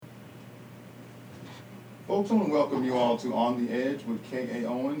Folks, I want to welcome you all to On the Edge with K.A.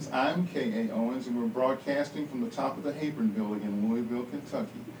 Owens. I'm K.A. Owens, and we're broadcasting from the top of the Hapron Building in Louisville, Kentucky.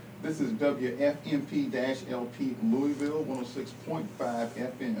 This is WFMP-LP Louisville, 106.5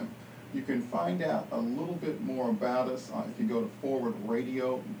 FM. You can find out a little bit more about us if you go to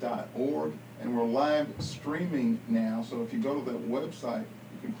forwardradio.org, and we're live streaming now, so if you go to that website,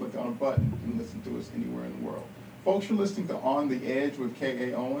 you can click on a button and listen to us anywhere in the world. Folks, you're listening to On the Edge with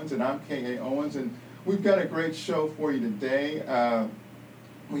K.A. Owens, and I'm K.A. Owens, and we've got a great show for you today.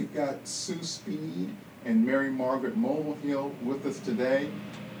 We've got Sue Speed and Mary Margaret Mulvihill with us today.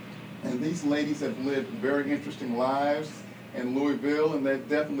 And these ladies have lived very interesting lives in Louisville, and they've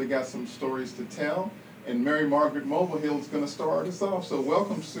definitely got some stories to tell. And Mary Margaret Mulvihill is going to start us off. So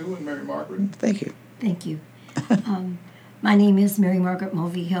welcome, Sue and Mary Margaret. Thank you. Thank you. My name is Mary Margaret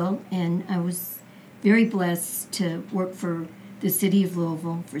Mulvihill, and I was very blessed to work for the city of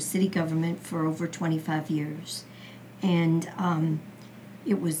Louisville, for city government for over 25 years. And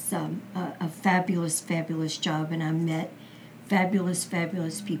it was a fabulous, fabulous job, and I met fabulous,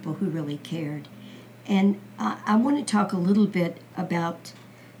 fabulous people who really cared. And I want to talk a little bit about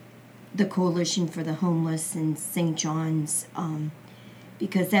the Coalition for the Homeless in St. John's,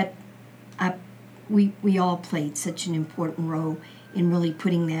 because we all played such an important role in really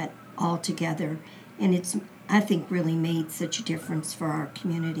putting that all together. And it's, I think, really made such a difference for our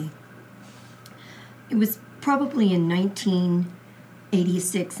community. It was probably in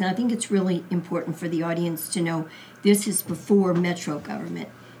 1986, and I think it's really important for the audience to know this is before Metro government.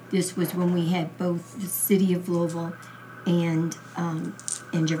 This was when we had both the city of Louisville and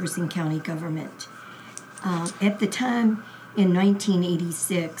Jefferson County government. At the time, in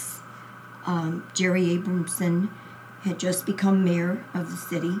 1986, Jerry Abramson had just become mayor of the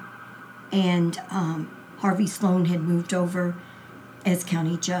city, and Harvey Sloan had moved over as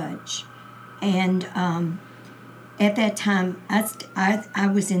county judge. And at that time, I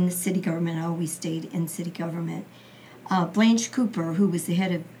was in the city government. I always stayed in city government. Blanche Cooper, who was the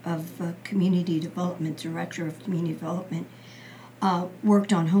head of community development, director of community development,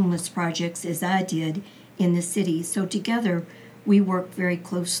 worked on homeless projects as I did in the city. So together, we worked very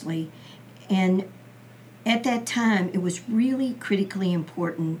closely. And at that time, it was really critically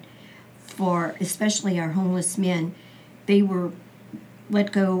important for especially our homeless men. They were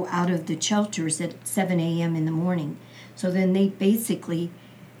let go out of the shelters at 7 a.m. in the morning. So then they basically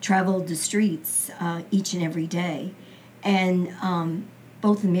traveled the streets each and every day. And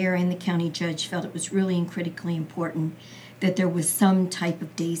both the mayor and the county judge felt it was really critically important that there was some type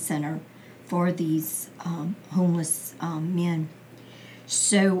of day center for these homeless men.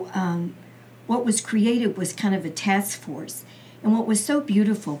 So what was created was kind of a task force. And what was so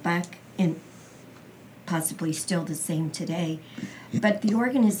beautiful back, and possibly still the same today, but the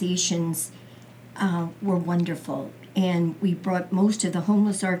organizations were wonderful. And we brought most of the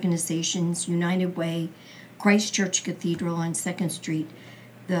homeless organizations, United Way, Christ Church Cathedral on 2nd Street,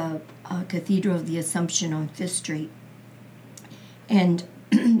 the Cathedral of the Assumption on 5th Street, and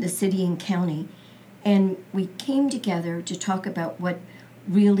the city and county. And we came together to talk about what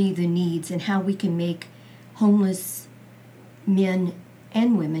really the needs and how we can make homeless men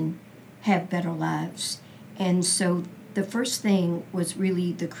and women have better lives. And so the first thing was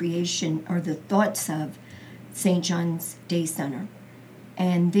really the creation or the thoughts of St. John's Day Center.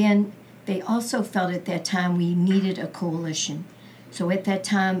 And then they also felt at that time we needed a coalition. So at that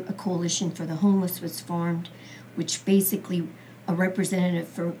time, a coalition for the homeless was formed, which basically a representative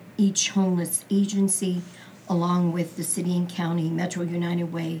for each homeless agency, along with the city and county, Metro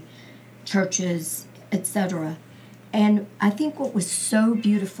United Way, churches, etc. And I think what was so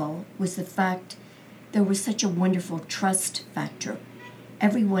beautiful was the fact there was such a wonderful trust factor.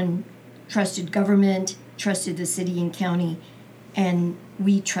 Everyone trusted government, trusted the city and county, and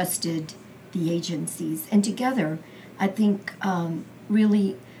we trusted the agencies. And together, I think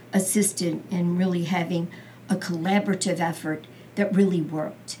really assisted in really having a collaborative effort that really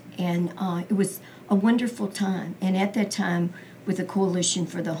worked. And it was a wonderful time. And at that time, with the Coalition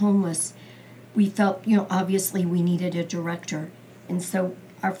for the Homeless, we felt, obviously we needed a director. And so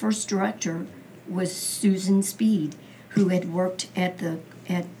our first director was Susan Speed, who had worked at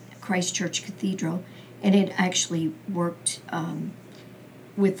Christ Church Cathedral and had actually worked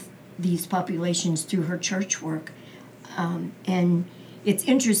with these populations through her church work. And it's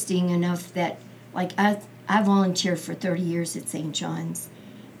interesting enough that, I volunteered for 30 years at St. John's,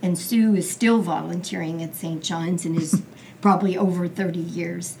 and Sue is still volunteering at St. John's and is probably over 30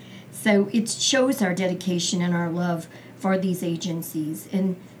 years. So it shows our dedication and our love for these agencies.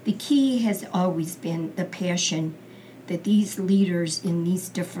 And the key has always been the passion that these leaders in these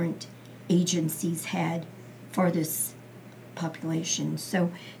different agencies had for this population.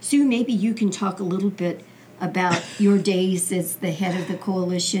 So, Sue, maybe you can talk a little bit about your days as the head of the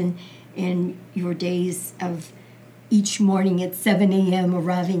coalition and your days of each morning at 7 a.m.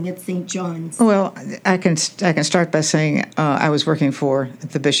 arriving at St. John's. Well, I can start by saying I was working for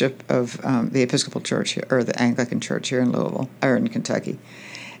the bishop of the Episcopal Church, or the Anglican Church here in Louisville, or in Kentucky.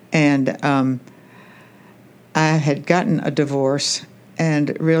 And I had gotten a divorce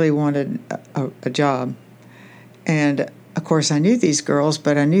and really wanted a job. And, of course, I knew these girls,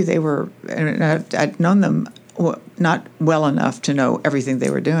 but I knew they were, and I'd known them not well enough to know everything they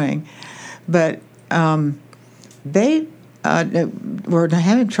were doing. But they were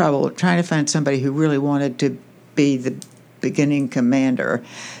having trouble trying to find somebody who really wanted to be the beginning commander,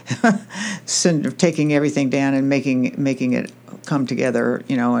 sort of taking everything down and making it come together,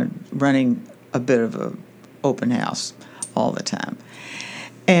 and running a bit of a open house all the time.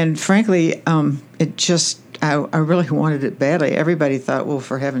 And frankly, it just, I really wanted it badly. Everybody thought, well,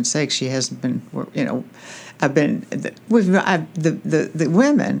 for heaven's sake, she hasn't been, the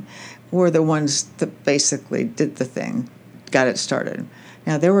women were the ones that basically did the thing, got it started.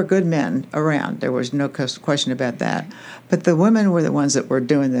 Now, there were good men around. There was no question about that. But the women were the ones that were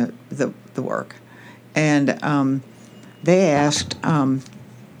doing the work. And they asked a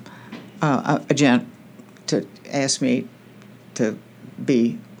gent to ask me to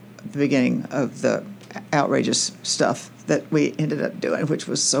be the beginning of the outrageous stuff that we ended up doing, which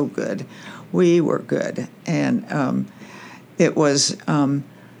was so good. We were good. And it was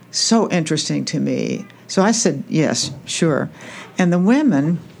so interesting to me. So I said, yes, sure. And the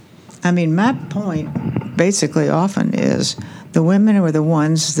women, my point basically often is the women were the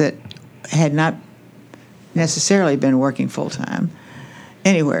ones that had not necessarily been working full-time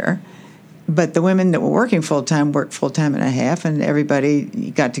anywhere, but the women that were working full-time worked full-time and a half, and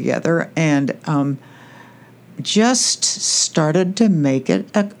everybody got together and just started to make it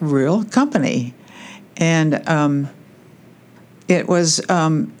a real company. And it was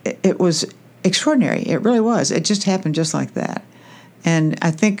extraordinary. It really was. It just happened just like that. And I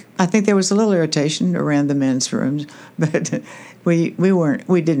think there was a little irritation around the men's rooms, but we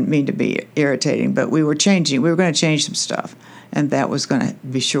didn't mean to be irritating, but we were changing. We were going to change some stuff, and that was going to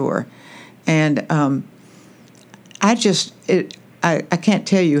be sure. And I can't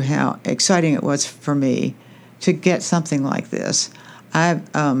tell you how exciting it was for me to get something like this. I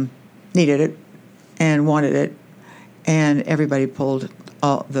needed it and wanted it, and everybody pulled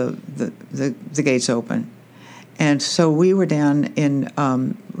all the gates open. And so we were down in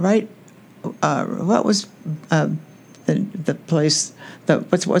what was the place?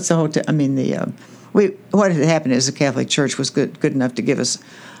 What's the hotel? What had happened is the Catholic Church was good enough to give us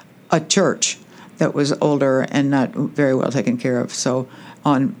a church that was older and not very well taken care of. So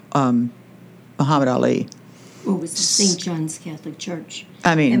on Muhammad Ali. What was the St. John's Catholic Church?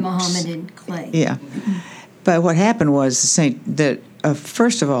 And Muhammad and Clay. Yeah. But what happened was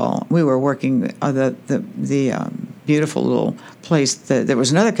first of all, we were working the beautiful little place. There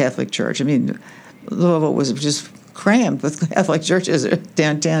was another Catholic church. Louisville was just crammed with Catholic churches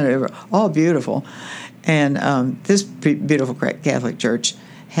downtown. They were all beautiful. And this beautiful Catholic church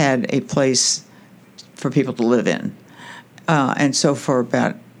had a place for people to live in. And so for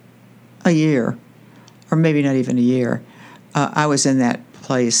about a year, or maybe not even a year, I was in that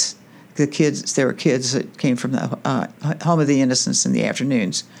place. There were kids that came from the Home of the Innocents in the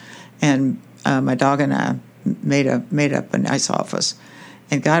afternoons, and my dog and I made up a nice office,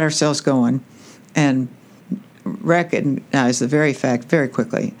 and got ourselves going, and recognized the very fact very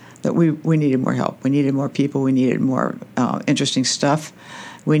quickly that we needed more help. We needed more people. We needed more interesting stuff.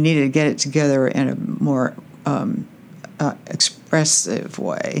 We needed to get it together in a more expressive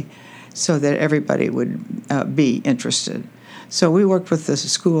way, so that everybody would be interested. So we worked with the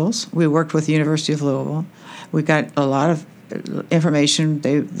schools. We worked with the University of Louisville. We got a lot of information.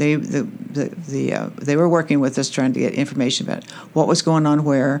 They were working with us, trying to get information about what was going on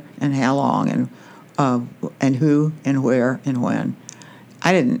where and how long and who and where and when.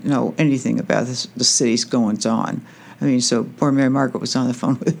 I didn't know anything about the city's goings on. So poor Mary Margaret was on the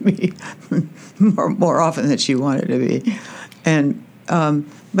phone with me more often than she wanted to be, and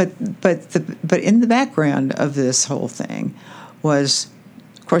but in the background of this whole thing was,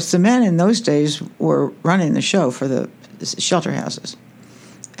 of course, the men in those days were running the show for the shelter houses,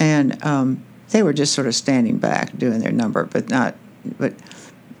 and they were just sort of standing back, doing their number, but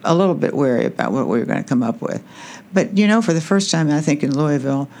a little bit wary about what we were going to come up with. But for the first time, I think in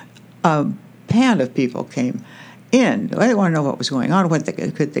Louisville, a pound of people came in. They want to know what was going on, what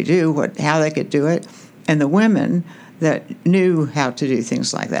could they do, how they could do it, And the women that knew how to do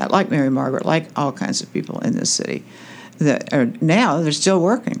things like that, like Mary Margaret, like all kinds of people in this city, that are now they're still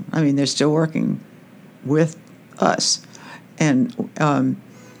working. I mean, they're still working with us. And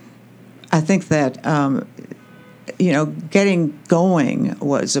I think that, getting going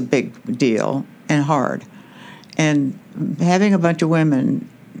was a big deal and hard. And having a bunch of women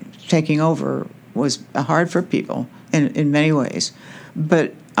taking over was hard for people in many ways.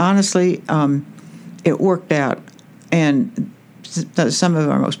 But honestly, it worked out. And some of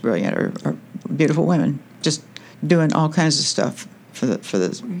our most brilliant are beautiful women, just doing all kinds of stuff for the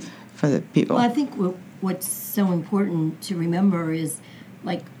people. Well, I think what's so important to remember is,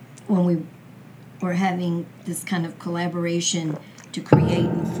 like, when we were having this kind of collaboration to create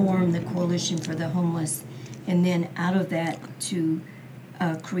and form the Coalition for the Homeless, and then out of that to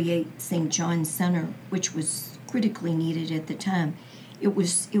create St. John's Center, which was critically needed at the time. It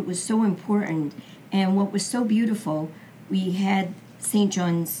was so important. And what was so beautiful, we had St.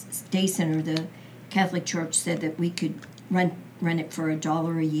 John's Day Center. The Catholic Church said that we could rent it for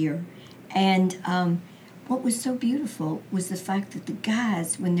 $1 a year. And what was so beautiful was the fact that the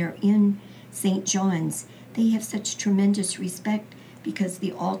guys, when they're in St. John's, they have such tremendous respect because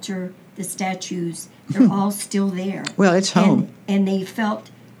the altar, the statues, they're all still there. Well, it's home. And they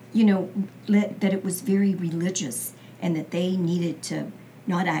felt, that it was very religious and that they needed to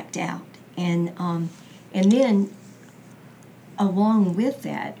not act out. And then, along with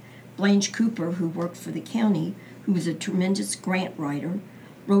that, Blanche Cooper, who worked for the county, who was a tremendous grant writer,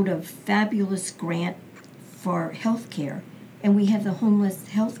 wrote a fabulous grant for health care. And we have the homeless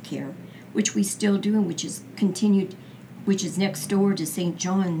health care, which we still do, and which is continued, which is next door to St.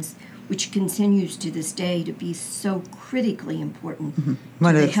 John's, which continues to this day to be so critically important. Mm-hmm.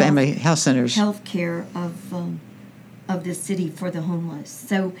 One of the family health centers. Health care of the city for the homeless.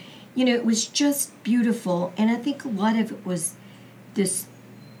 So, it was just beautiful. And I think a lot of it was this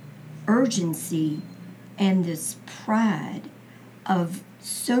urgency and this pride of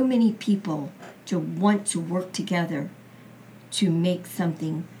so many people to want to work together to make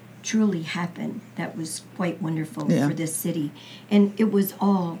something truly happen that was quite wonderful for this city. And it was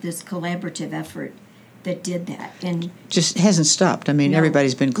all this collaborative effort that did that. And just hasn't stopped. I mean,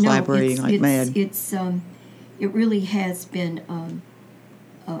 everybody's been collaborating like mad. It really has been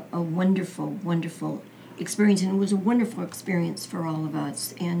a wonderful, wonderful experience, and it was a wonderful experience for all of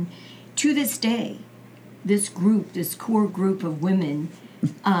us. And to this day, this core group of women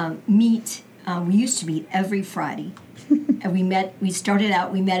meet. We used to meet every Friday. And we met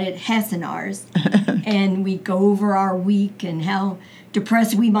at Hassanar's, and we go over our week and how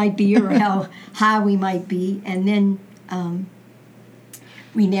depressed we might be or how high we might be. And then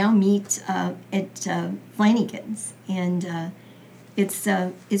we now meet at Flanagan's. And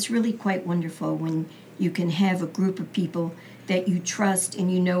it's really quite wonderful when you can have a group of people that you trust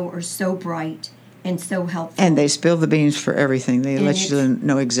and are so bright and so helpful. And they spill the beans for everything. They let you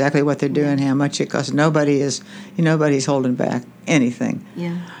know exactly what they're doing, how much it costs. Nobody's holding back anything.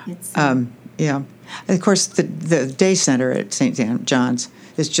 Yeah, it's yeah. Of course, the day center at St. John's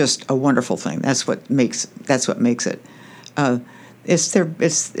is just a wonderful thing. That's what makes it.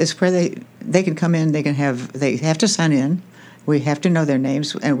 It's where they can come in. They have to sign in. We have to know their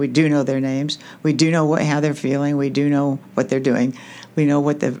names, and we do know their names. We do know how they're feeling. We do know what they're doing. We know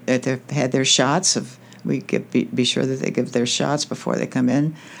what they've had their shots of. We be sure that they give their shots before they come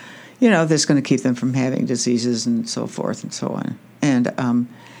in. That's going to keep them from having diseases and so forth and so on. And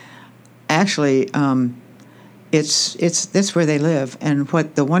actually, that's where they live. And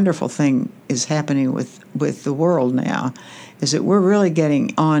what the wonderful thing is happening with the world now is that we're really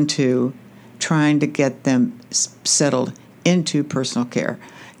getting on to trying to get them settled into personal care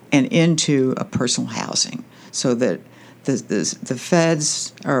and into a personal housing, so that the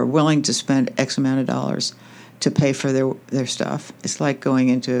feds are willing to spend X amount of dollars to pay for their stuff. It's like going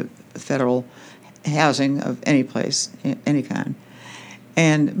into federal housing of any place, any kind.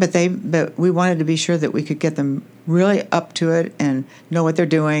 But we wanted to be sure that we could get them really up to it and know what they're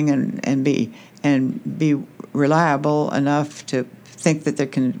doing and be reliable enough to think that they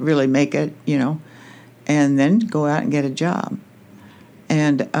can really make it, and then go out and get a job.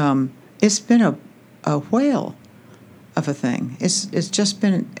 And it's been a whale of a thing. It's just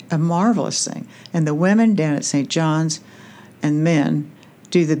been a marvelous thing. And the women down at St. John's and men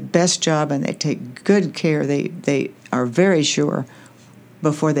do the best job, and they take good care. They are very sure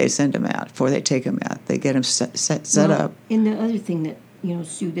before they send them out, before they take them out. They get them set up. And the other thing that,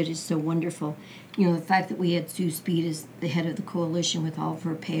 Sue, that is so wonderful, the fact that we had Sue Speed as the head of the coalition with all of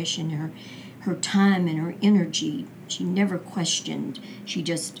her passion, her her time and her energy. She never questioned. She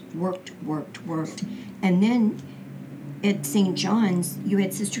just worked. And then at St. John's, you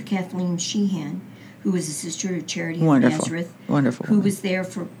had Sister Kathleen Sheehan, who was a sister of Charity of Nazareth, who was there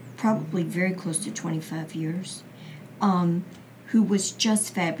for probably very close to 25 years, who was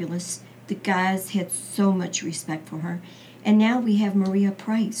just fabulous. The guys had so much respect for her. And now we have Maria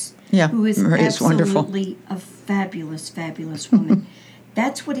Price, who is absolutely a fabulous, fabulous woman.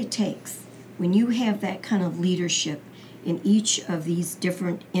 That's what it takes. When you have that kind of leadership in each of these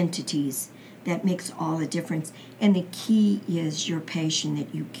different entities, that makes all the difference. And the key is your passion,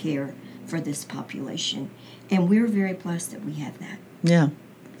 that you care for this population. And we're very blessed that we have that. Yeah,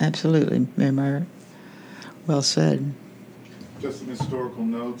 absolutely, Mary Margaret. Well said. Just some historical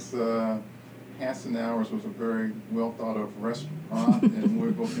notes. Hassan Hours was a very well thought of restaurant in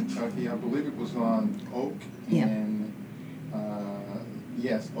Louisville, Kentucky. I believe it was on Oak and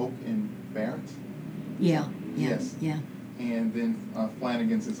Oak and Barrett. Yeah. And then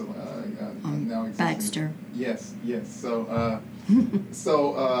Flanagan's is now existing. Baxter. Yes.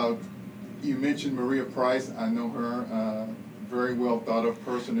 So you mentioned Maria Price. I know her. Very well thought of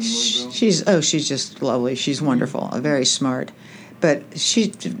person in Louisville. She's just lovely. She's wonderful. Very smart. But she's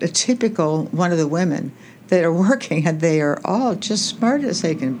a typical one of the women that are working, and they are all just smart as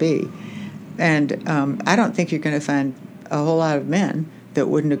they can be. And I don't think you're going to find a whole lot of men that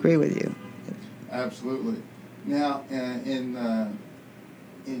wouldn't agree with you. Absolutely. Now, in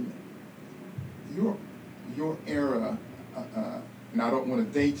your era, and I don't want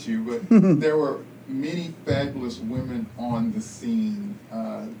to date you, but there were many fabulous women on the scene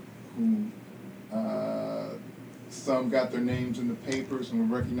who. Some got their names in the papers and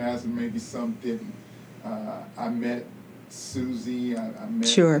were recognized, and maybe some didn't. I met Susie. I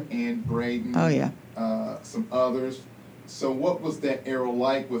met Ann Braden. Oh, yeah. Some others. So what was that era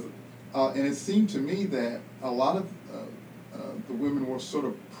like with, and it seemed to me that a lot of the women were sort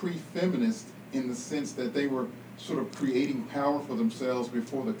of pre-feminist in the sense that they were sort of creating power for themselves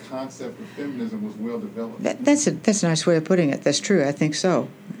before the concept of feminism was well developed. That's a nice way of putting it. That's true. I think so.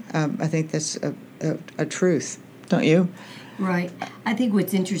 I think that's a truth. Don't you? Right. I think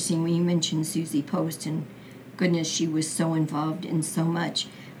what's interesting when you mentioned Susie Post, and goodness, she was so involved in so much.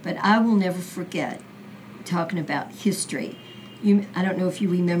 But I will never forget, talking about history, I don't know if you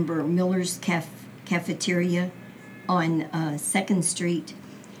remember Miller's Cafeteria on 2nd Street.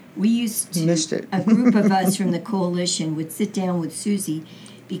 We used to, missed it. A group of us from the coalition would sit down with Susie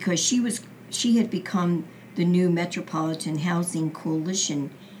because she had become the new Metropolitan Housing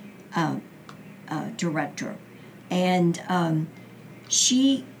Coalition director. And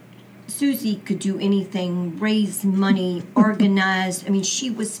Susie could do anything, raise money, organize. I mean, she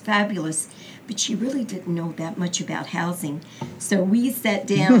was fabulous, but she really didn't know that much about housing. So we sat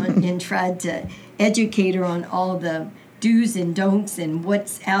down and tried to educate her on all the do's and don'ts and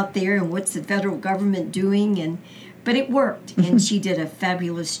what's out there and what's the federal government doing. But it worked, and she did a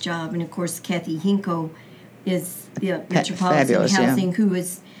fabulous job. And, of course, Kathy Hinkle is the Metropolitan Housing, who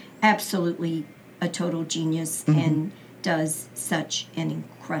is absolutely a total genius and does such an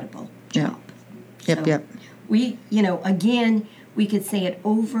incredible job. Yep. We, again, we could say it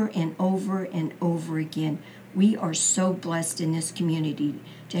over and over and over again. We are so blessed in this community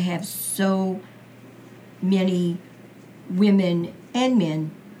to have so many women and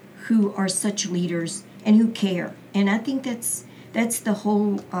men who are such leaders and who care. And I think that's the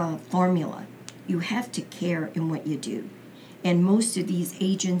whole formula. You have to care in what you do. And most of these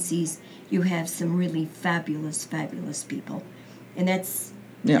agencies, you have some really fabulous, fabulous people. And that's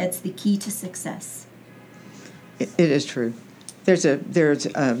the key to success. It is true. There's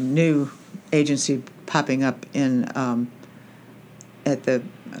a new agency popping up in at the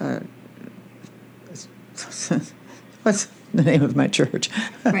what's the name of my church?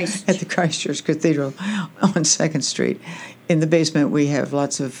 At the Christ Church Cathedral on 2nd Street. In the basement, we have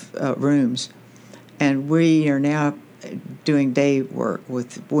lots of rooms, and we are now doing day work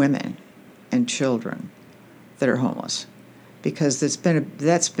with women and children that are homeless, because that's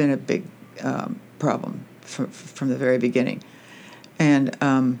been a big problem from the very beginning,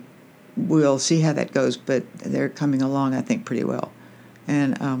 and we'll see how that goes. But they're coming along, I think, pretty well,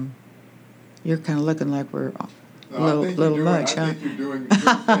 and you're kind of looking like we're a little much, huh? I think you're doing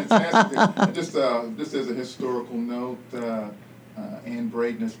fantastic. Just as a historical note, Ann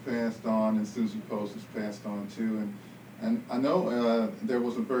Braden has passed on, and Susie Post has passed on too, and I know there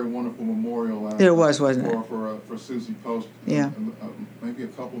was a very wonderful memorial. There was, wasn't it? For Susie Post. Yeah. Maybe a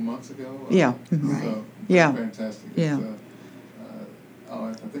couple months ago. Yeah. So yeah. Fantastic. Yeah.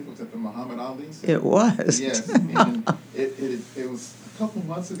 I think it was at the Muhammad Ali Center. It was. Yes, and it was a couple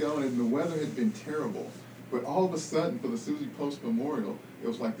months ago, and the weather had been terrible. But all of a sudden, for the Susie Post Memorial, it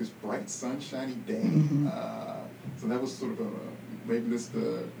was like this bright, sunshiny day. Mm-hmm. So that was sort of maybe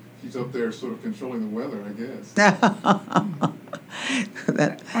she's up there sort of controlling the weather, I guess.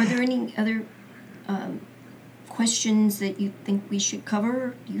 Are there any other questions that you think we should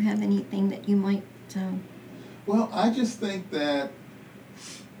cover? Do you have anything that you might? Well, I just think that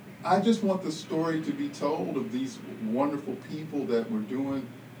I just want the story to be told of these wonderful people that were doing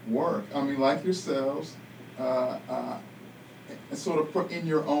work. I mean, like yourselves, sort of put in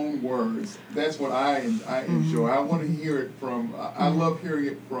your own words. That's what I enjoy. I want to hear it from. I love hearing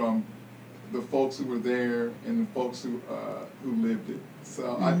it from the folks who were there and the folks who lived it.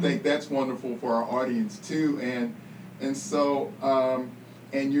 So I think that's wonderful for our audience too. And so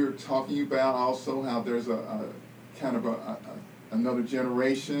and you're talking about also how there's a kind of another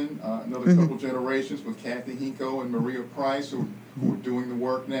generation, another couple generations with Kathy Hinko and Maria Price who are doing the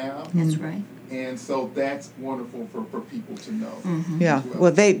work now. That's right. And so that's wonderful for people to know. Yeah,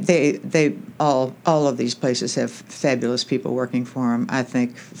 well, they all of these places have fabulous people working for them. I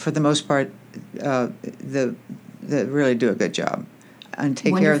think for the most part, they really do a good job and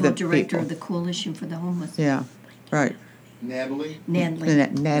take care of the Wonderful director people. of the Coalition for the Homeless. Yeah, right. Natalie Natalie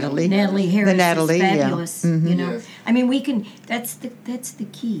Harris the Natalie, is fabulous. Yeah. You know, Yes. I mean, we can. That's the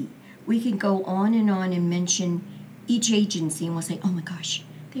key. We can go on and mention each agency, and we'll say, "Oh my gosh,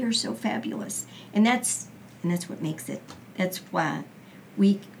 they are so fabulous," and that's what makes it. That's why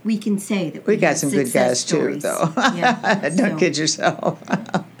we can say that We got have some good success guys too, stories. though. Yeah, Don't kid yourself.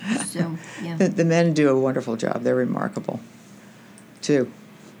 So yeah. The men do a wonderful job. They're remarkable, too.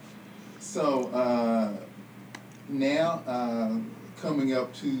 So now coming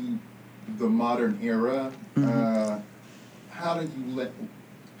up to the modern era, how do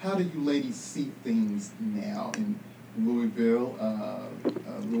you ladies see things now in Louisville?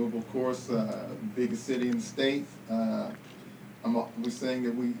 Louisville, of course, biggest city in the state. We're saying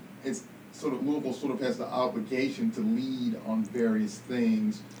that Louisville sort of has the obligation to lead on various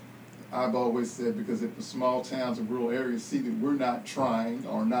things. I've always said, because if the small towns and rural areas see that we're not trying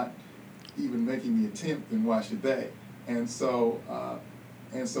or not even making the attempt, then why should they? And so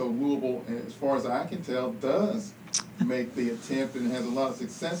Louisville, as far as I can tell, does make the attempt and has a lot of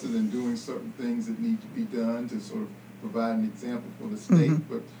successes in doing certain things that need to be done to sort of provide an example for the state.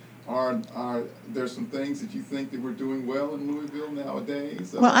 But are there some things that you think that we're doing well in Louisville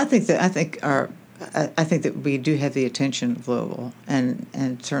nowadays? Well, I think that we do have the attention of Louisville,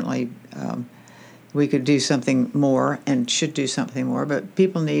 and certainly we could do something more and should do something more. But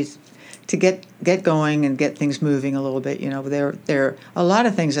people need to get going and get things moving a little bit. You know, there are a lot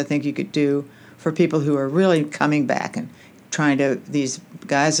of things I think you could do for people who are really coming back and these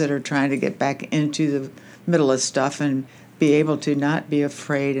guys that are trying to get back into the middle of stuff and be able to not be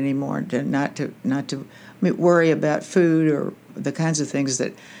afraid anymore, not to worry about food or the kinds of things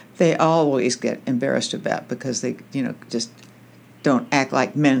that they always get embarrassed about because they just don't act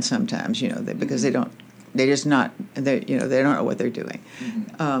like men sometimes, because they don't know what they're doing.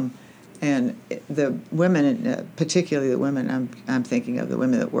 And the women, particularly the women, I'm thinking of the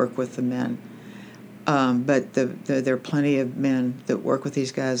women that work with the men. But there are plenty of men that work with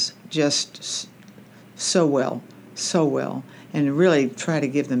these guys just so well, and really try to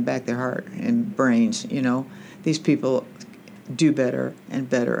give them back their heart and brains. These people do better and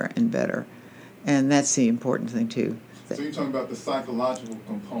better and better, and that's the important thing too. So you're talking about the psychological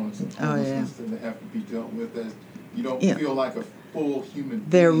components of homelessness that have to be dealt with, that you don't feel like a full human being.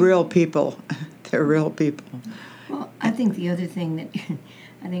 They're real people. They're real people. Well, I think the other thing that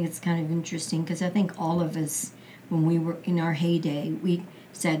I think it's kind of interesting, because I think all of us, when we were in our heyday, we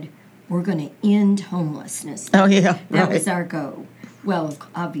said, we're going to end homelessness. Oh, yeah. That was our goal. Well,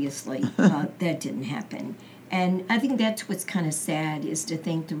 obviously, that didn't happen. And I think that's what's kind of sad, is to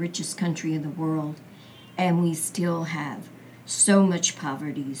think the richest country in the world, and we still have so much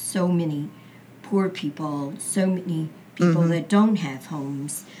poverty, so many poor people, so many people that don't have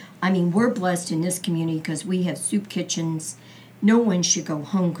homes. I mean, we're blessed in this community because we have soup kitchens. No one should go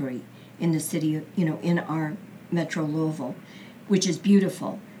hungry in the city, in our Metro Louisville, which is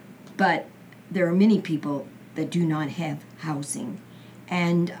beautiful. But there are many people that do not have housing,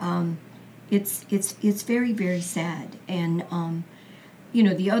 and it's very, very sad. And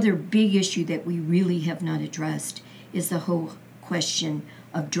the other big issue that we really have not addressed is the whole question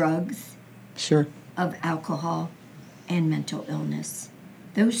of drugs, Sure, of alcohol, and mental illness.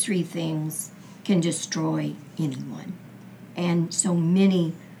 Those three things can destroy anyone. And so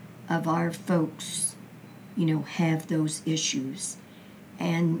many of our folks, have those issues.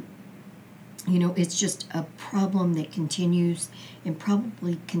 And It's just a problem that continues and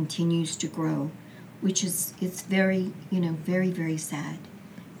probably continues to grow, which is, it's very, very, very sad.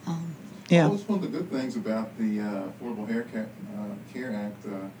 Yeah. Well, it's one of the good things about the Affordable Care Act,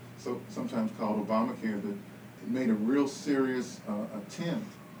 sometimes called Obamacare, that it made a real serious attempt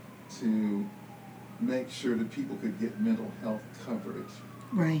to make sure that people could get mental health coverage.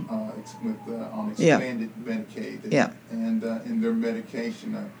 Right. On expanded Medicaid and their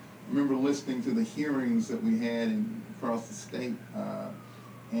medication. I remember listening to the hearings that we had across the state,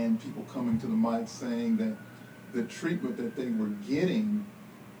 and people coming to the mic saying that the treatment that they were getting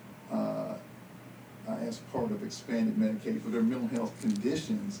as part of expanded Medicaid for their mental health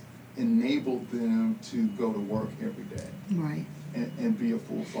conditions enabled them to go to work every day. Right. And be a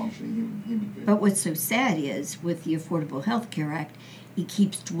full functioning human being. But what's so sad is, with the Affordable Health Care Act, it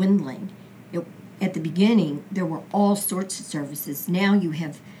keeps dwindling. At the beginning, there were all sorts of services. Now you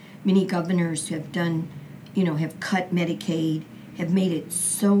have many governors who have done, have cut Medicaid, have made it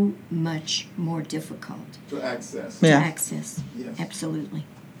so much more difficult. To access. Yeah. To access. Yes. Absolutely.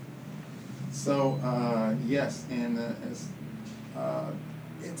 So, yes, and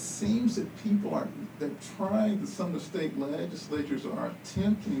it seems that some of the state legislatures are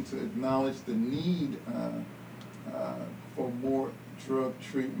attempting to acknowledge the need for more drug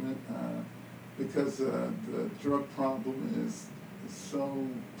treatment because the drug problem is so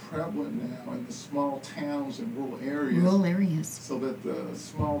prevalent now in the small towns and rural areas. Rural areas. So that the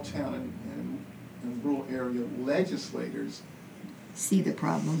small town and rural area legislators see the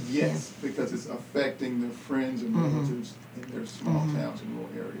problem. Yes, because it's affecting their friends and relatives in their small towns and rural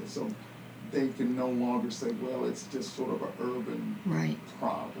areas. So they can no longer say, well, it's just sort of an urban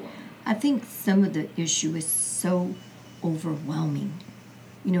problem. I think some of the issue is so overwhelming,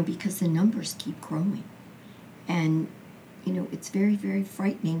 because the numbers keep growing. And, it's very, very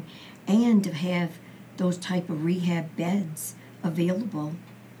frightening. And to have those type of rehab beds available,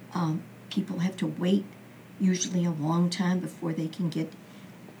 people have to wait usually a long time before they can get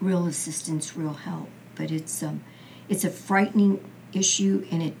real assistance, real help. But it's a frightening issue,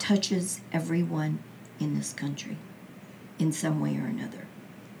 and it touches everyone in this country in some way or another.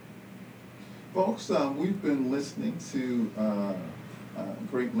 Folks, we've been listening to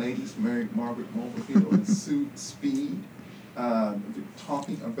great ladies, Mary Margaret Mulvihill and Sue Speed,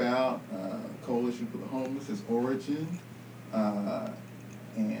 talking about Coalition for the Homeless, its origin,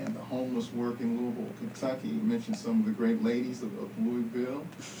 and the homeless work in Louisville, Kentucky. You mentioned some of the great ladies of Louisville.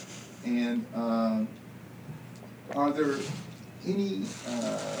 And are there any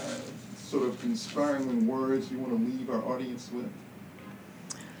sort of inspiring words you want to leave our audience with?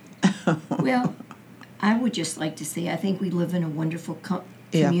 Well, I would just like to say I think we live in a wonderful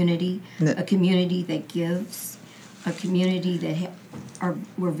community, a community that gives, a community that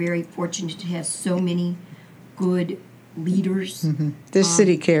we're very fortunate to have so many good leaders. This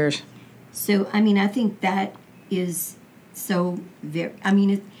city cares. So, I think that is so very,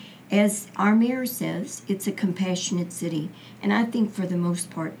 as our mayor says, it's a compassionate city. And I think for the most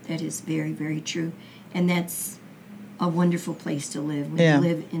part that is very, very true. And that's a wonderful place to live, when you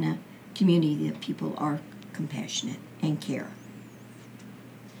live in a community that people are compassionate and care.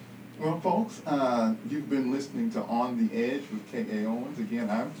 Well, folks, you've been listening to On the Edge with K.A. Owens. Again,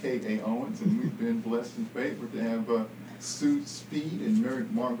 I'm K.A. Owens, and we've been blessed and favored to have Sue Speed and Mary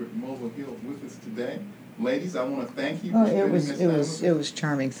Margaret Mulvihill with us today. Ladies, I want to thank you for spending this time with us. It was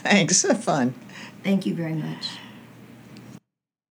charming. Thanks. Fun. Thank you very much.